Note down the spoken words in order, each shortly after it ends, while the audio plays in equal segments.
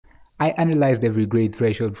I analyzed every grade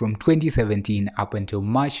threshold from 2017 up until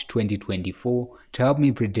March 2024 to help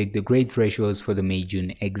me predict the grade thresholds for the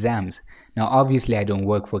May-June exams. Now obviously I don't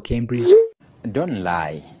work for Cambridge. Don't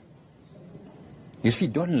lie. You see,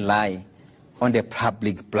 don't lie on the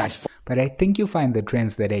public platform. But I think you find the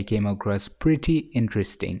trends that I came across pretty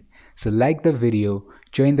interesting. So like the video,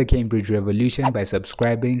 join the Cambridge revolution by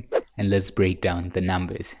subscribing, and let's break down the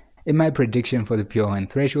numbers. In my prediction for the Pure 1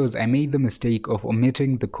 thresholds, I made the mistake of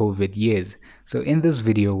omitting the COVID years. So in this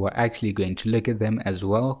video, we're actually going to look at them as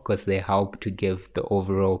well because they help to give the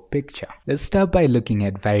overall picture. Let's start by looking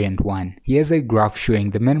at variant 1. Here's a graph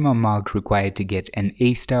showing the minimum mark required to get an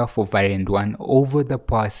A star for variant 1 over the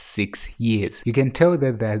past 6 years. You can tell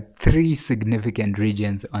that there are 3 significant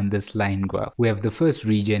regions on this line graph. We have the first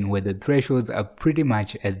region where the thresholds are pretty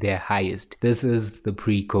much at their highest. This is the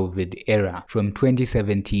pre-COVID era from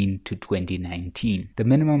 2017 to 2019. The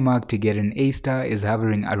minimum mark to get an A star is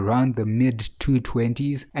hovering around the mid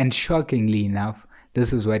 220s, and shockingly enough,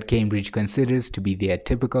 this is what Cambridge considers to be their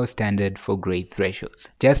typical standard for grade thresholds.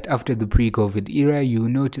 Just after the pre-COVID era, you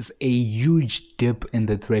notice a huge dip in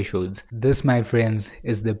the thresholds. This, my friends,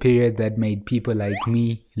 is the period that made people like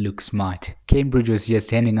me look smart. Cambridge was just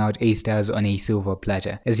handing out A stars on a silver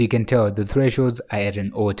platter. As you can tell, the thresholds are at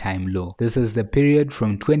an all-time low. This is the period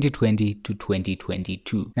from 2020 to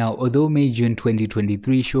 2022. Now, although May-June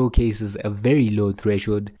 2023 showcases a very low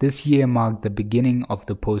threshold, this year marked the beginning of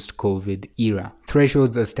the post-COVID era.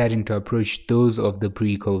 Thresholds are starting to approach those of the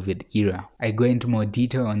pre-COVID era. I go into more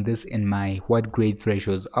detail on this in my What Grade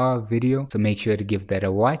Thresholds Are video, so make sure to give that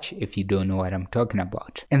a watch if you don't know what I'm talking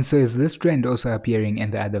about. And so is this trend also appearing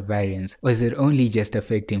in the other variants, or is it only just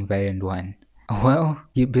affecting variant 1? Well,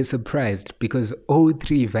 you'd be surprised because all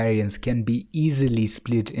 3 variants can be easily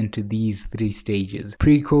split into these 3 stages: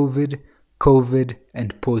 pre-COVID, COVID,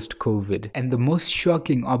 and post-COVID. And the most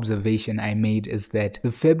shocking observation I made is that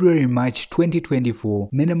the February-March 2024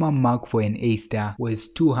 minimum mark for an A star was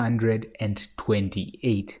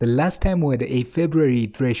 228. The last time we had a February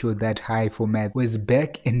threshold that high for math was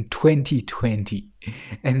back in 2020.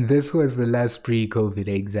 And this was the last pre-COVID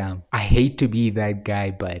exam. I hate to be that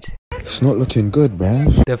guy, but it's not looking good,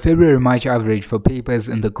 bruh. The February-March average for papers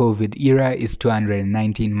in the COVID era is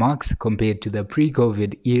 219 marks compared to the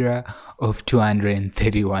pre-COVID era of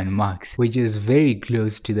 231 marks, which is very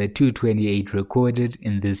close to the 228 recorded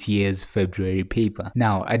in this year's February paper.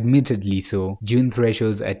 Now, admittedly so, June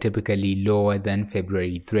thresholds are typically lower than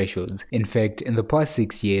February thresholds. In fact, in the past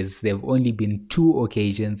 6 years, there have only been 2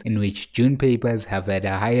 occasions in which June papers have had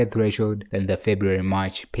a higher threshold than the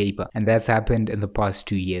February-March paper, and that's happened in the past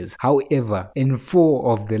 2 years. However, in 4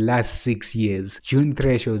 of the last 6 years, June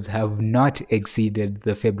thresholds have not exceeded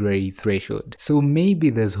the February threshold. So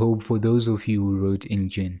maybe there's hope for those of you who wrote in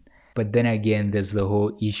June. But then again, there's the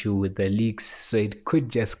whole issue with the leaks, so it could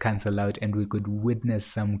just cancel out and we could witness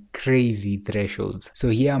some crazy thresholds. So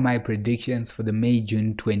here are my predictions for the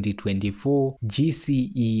May-June 2024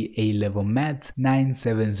 GCE A Level Maths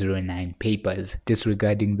 9709 papers.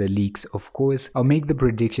 Disregarding the leaks, of course, I'll make the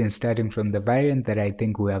predictions starting from the variant that I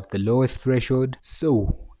think will have the lowest threshold.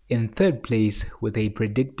 So, in third place, with a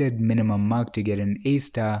predicted minimum mark to get an A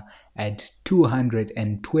star at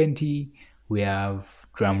 220, we have,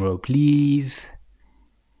 drumroll please,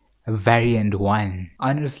 variant 1.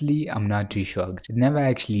 Honestly, I'm not too shocked. It never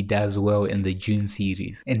actually does well in the June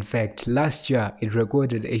series. In fact, last year it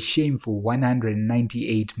recorded a shameful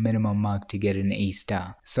 198 minimum mark to get an A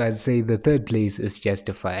star. So I'd say the third place is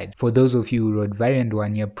justified. For those of you who wrote variant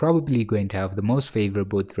 1, you're probably going to have the most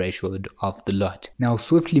favorable threshold of the lot. Now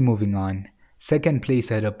swiftly moving on. Second place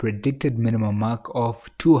had a predicted minimum mark of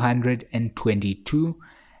 222,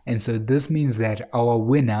 and so this means that our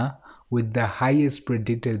winner with the highest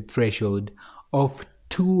predicted threshold of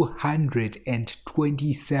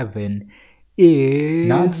 227 is...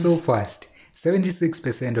 Not so fast.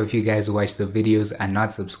 76% of you guys who watch the videos are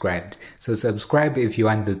not subscribed, so subscribe if you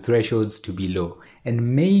want the thresholds to be low,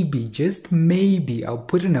 and maybe, just maybe, I'll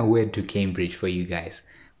put in a word to Cambridge for you guys.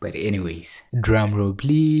 But anyways, drumroll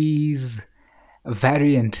please.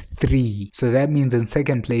 Variant 3. So that means in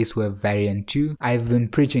second place we have variant 2. I've been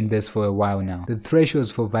preaching this for a while now. The thresholds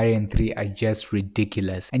for variant 3 are just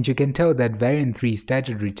ridiculous, and you can tell that variant 3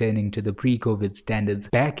 started returning to the pre-COVID standards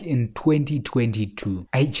back in 2022.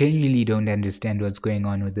 I genuinely don't understand what's going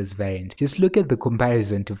on with this variant. Just look at the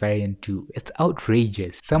comparison to variant 2. It's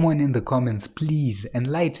outrageous. Someone in the comments, please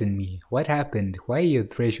enlighten me. What happened? Why are your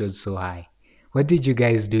thresholds so high? What did you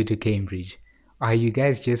guys do to Cambridge? Are you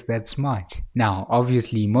guys just that smart? Now,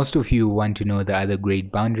 obviously, most of you want to know the other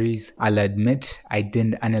grade boundaries. I'll admit I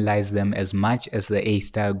didn't analyze them as much as the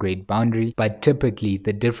A-star grade boundary, but typically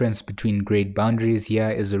the difference between grade boundaries here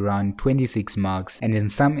is around 26 marks, and in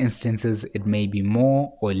some instances it may be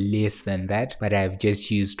more or less than that, but I've just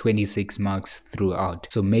used 26 marks throughout,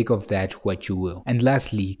 so make of that what you will. And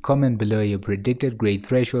lastly, comment below your predicted grade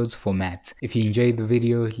thresholds for maths. If you enjoyed the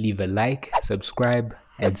video, leave a like, subscribe,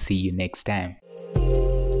 and see you next time.